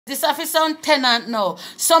This is some tenant now.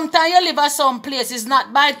 Sometimes you live at some place, it's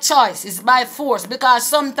not by choice, it's by force. Because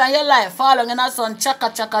sometimes your life falling in a some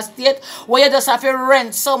chaka state where you just have to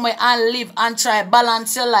rent somewhere and live and try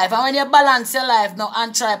balance your life. And when you balance your life now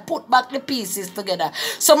and try put back the pieces together,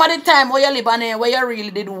 some of the time where you live and where you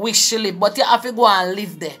really did wish you live, but you have to go and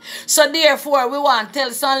live there. So therefore, we want to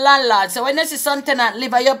tell some landlords, so when you see some tenant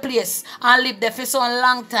live at your place and live there for some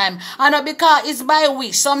long time, and not because it's by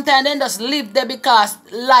wish, sometimes they just live there because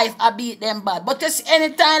life a beat them bad. But you see,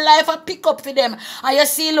 anytime life a pick up for them, and you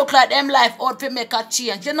see look like them life out to make a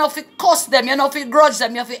change, you know if you cuss them, you know if you grudge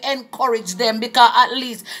them, you have to encourage them, because at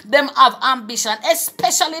least them have ambition.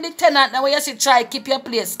 Especially the tenant then where you see try keep your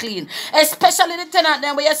place clean. Especially the tenant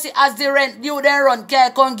then where you see as the rent due then run care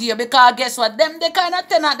con give you, because guess what? Them the kind of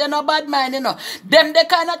tenant they no bad mind, you know. Them the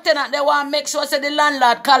kind of tenant they want to make sure say the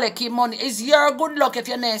landlord collect his money. It's your good luck if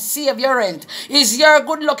you never save your rent. It's your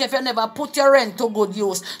good luck if you never put your rent to good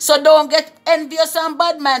use. So don't get envious and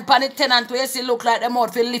bad mind pan the tenant where you see look like them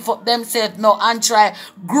out to lift up themselves now and try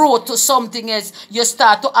grow to something else. You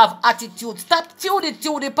start to have attitude. Stop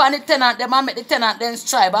tudy pan the tenant them and make the tenant then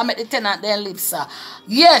strive and make the tenant then live, sir.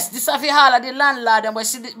 Yes, this is the hall of the landlord and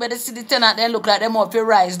where they see the tenant then look like them out to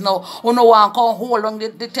rise now. Who no one come hold on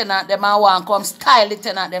the tenant them and one come style the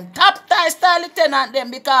tenant them. Top style the tenant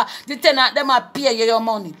them because the tenant them a pay you your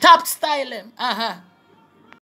money. Top style them.